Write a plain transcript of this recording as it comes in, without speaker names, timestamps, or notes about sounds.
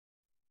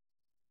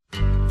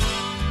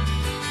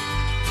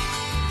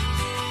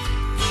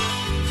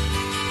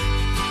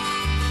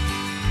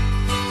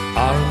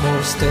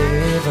West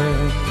ever,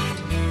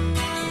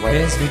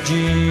 West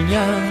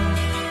Virginia,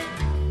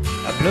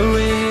 a Blue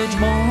Ridge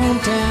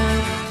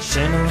Mountain,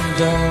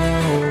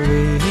 Shenandoah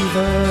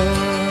River,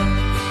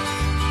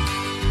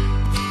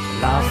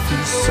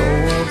 Laffy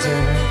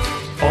soldier,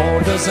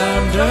 olders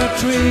under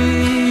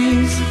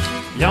trees,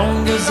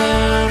 youngers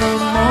in a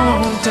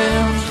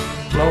mountain,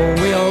 blow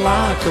wheel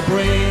like a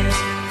breeze.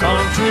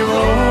 Country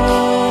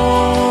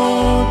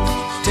road,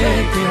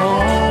 take me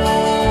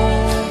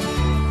home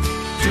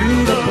to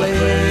the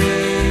place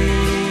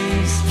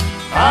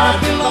I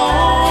belong.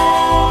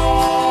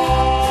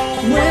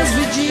 West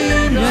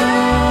Virginia,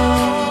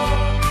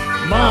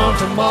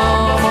 Mountain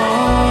Mama,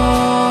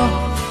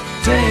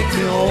 take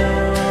me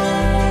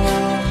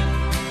home.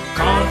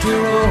 Country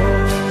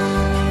road.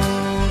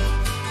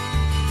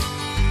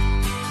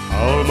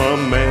 All my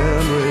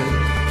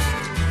memories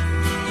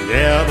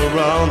gather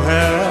round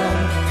here.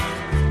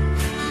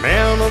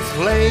 Man of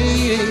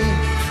flame,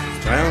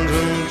 strands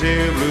into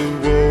blue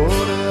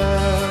water,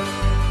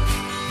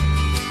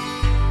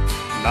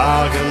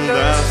 dark and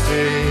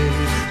dusty,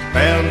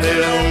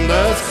 banded on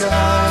the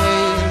sky,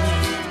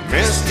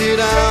 misty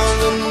down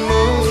the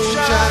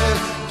moonshine,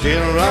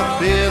 chill up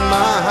in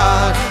my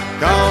heart.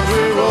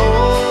 Country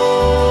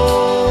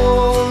road,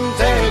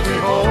 take me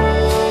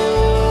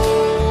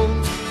home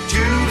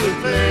to the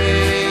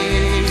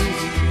place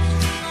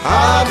I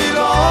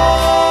belong.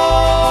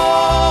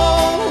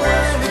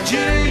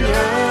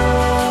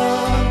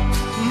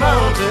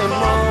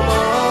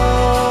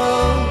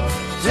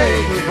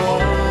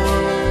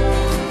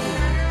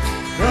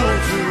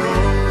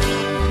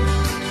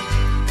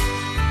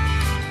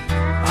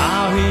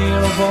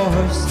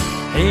 Voice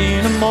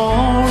in the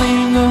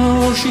morning,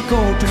 oh, she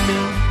called to me.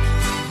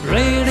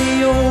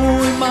 Radio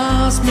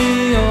reminds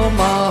me of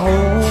my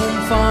home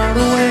far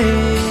away.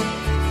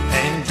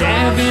 And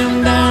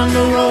driving down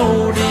the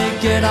road, you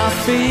get our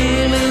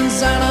feelings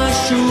that I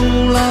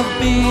should have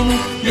been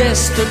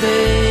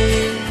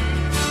yesterday.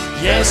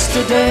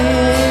 Yesterday,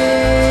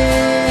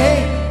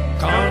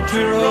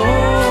 country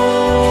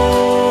road,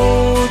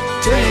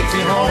 take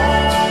me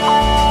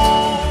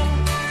home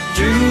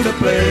to the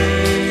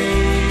place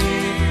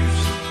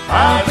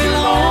I belong.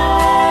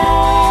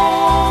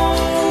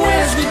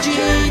 West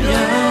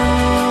Virginia,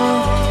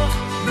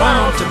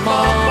 Mountain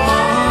Mama,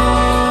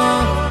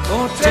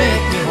 oh,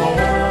 take me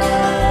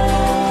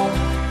home.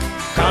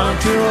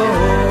 Country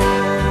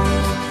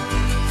road,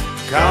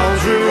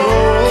 country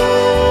road,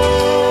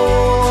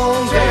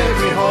 take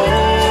me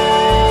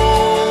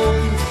home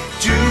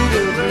to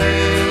the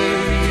place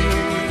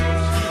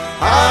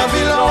I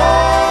belong.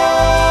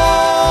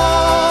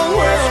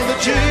 West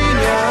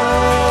Virginia,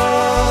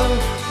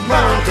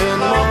 Mountain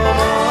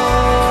Mama,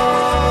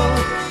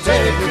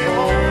 take me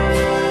home.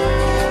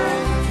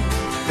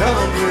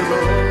 Country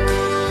road,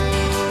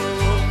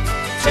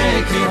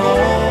 take me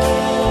home.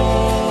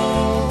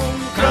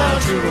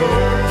 Country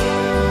road,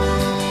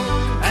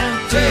 and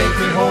take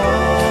me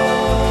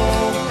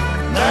home.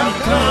 Now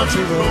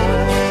country road.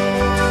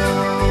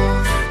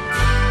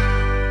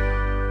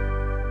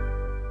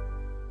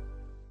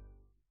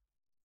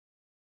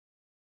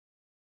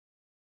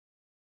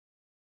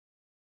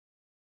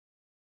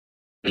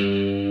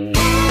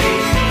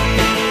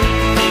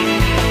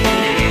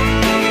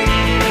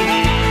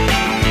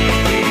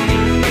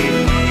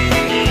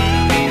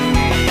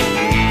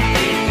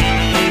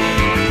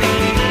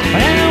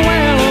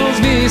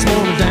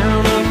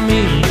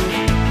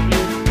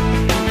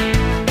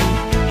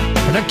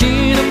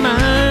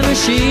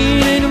 She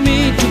didn't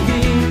mean to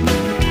be.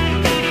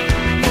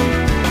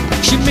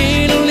 She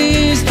made a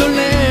list of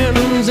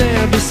letters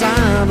there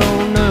beside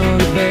on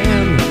the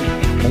bed.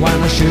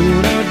 While I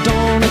should have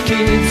done, the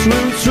kids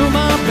run through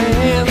my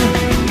bed.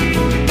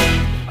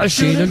 I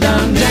should have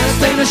done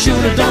that and I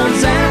should have done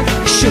that.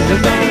 Should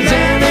have done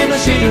that and I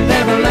should have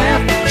never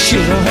left.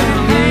 Should have had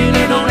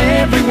meaning on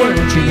every word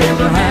she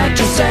ever had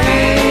to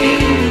say.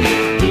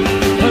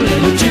 A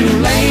little too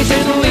late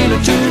and a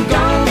little too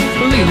gone,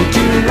 a little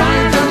too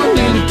right and a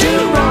little too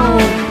wrong.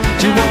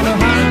 Do you want a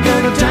heart,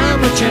 got a time,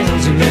 a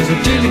chance, and there's a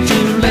little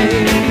too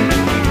late.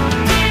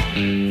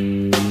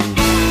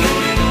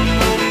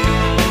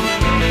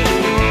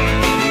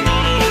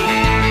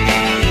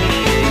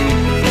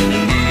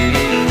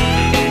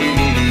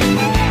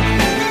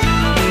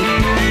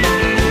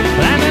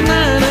 And at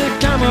night I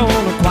come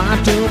on a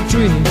quiet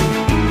tree,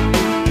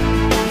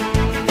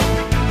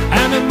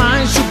 and in my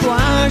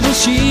surprise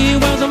she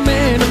was a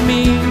man of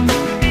me.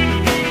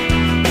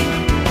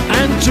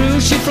 And through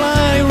she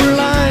fly,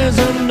 realize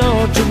I'm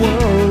not to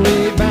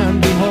worry, but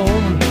be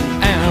home.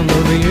 And the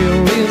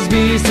real is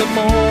beast the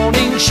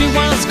morning she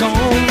was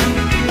gone.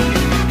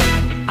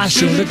 I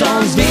should have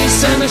done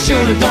this and I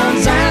should have done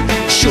that.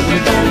 Should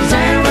have done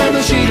that and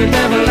I should have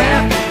never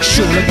left.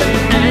 Should have been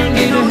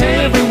angry to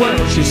every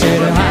word she said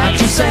I had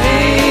to say.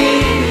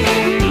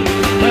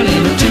 A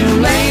little too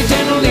late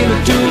and a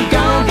little too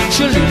gone.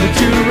 She a little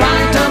too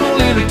right and a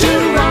little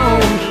too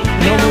wrong.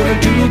 No more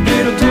too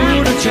good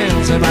a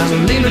chance and I'm a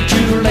little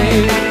too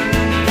late.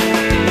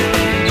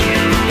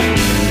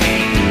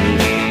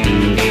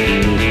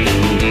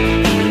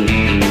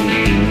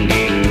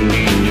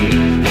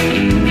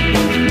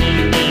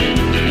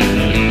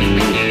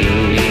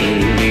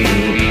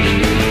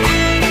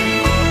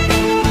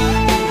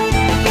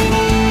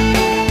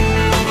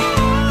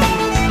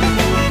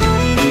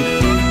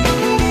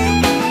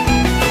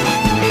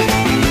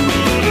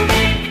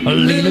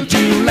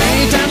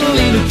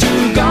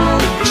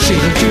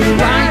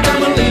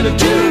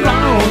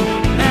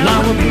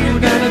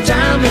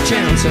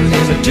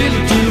 chance, a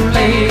little too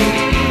late.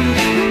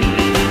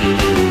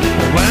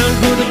 Well,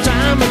 good a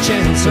time, a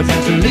chance, but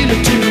a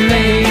little too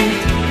late.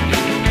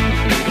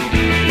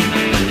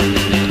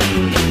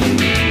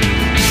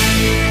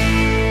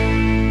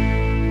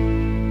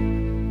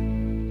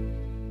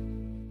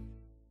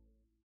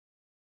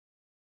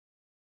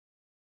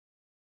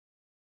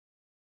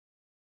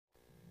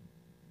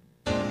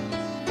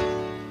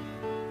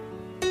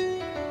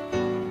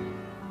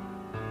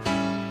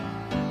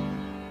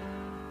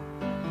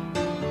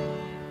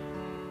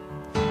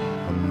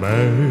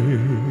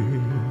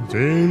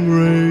 Amazing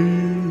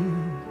rain,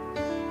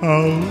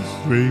 how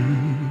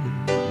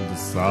sweet the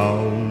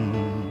sound,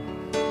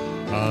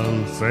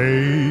 and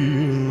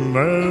saying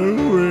there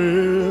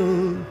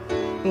will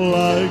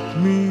like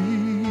me.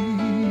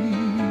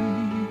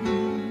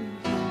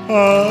 I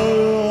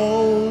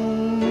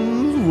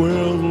always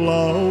will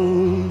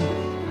long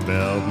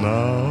that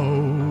now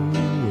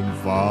and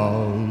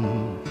found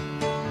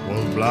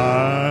was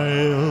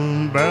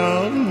blind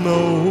but no.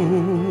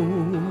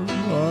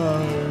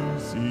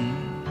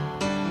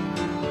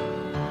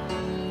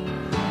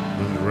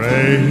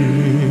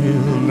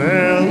 Rain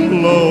and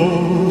blow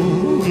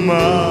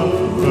my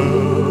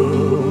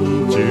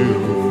world to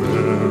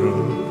fell,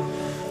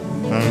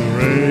 and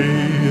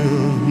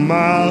rain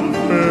my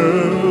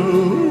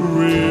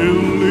relief.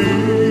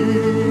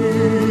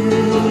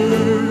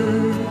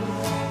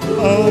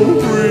 Oh,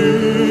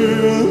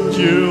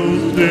 bridges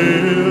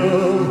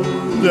still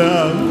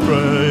that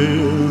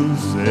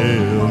praise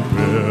and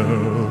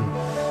prayer,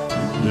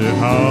 the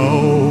how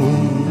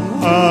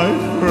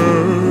I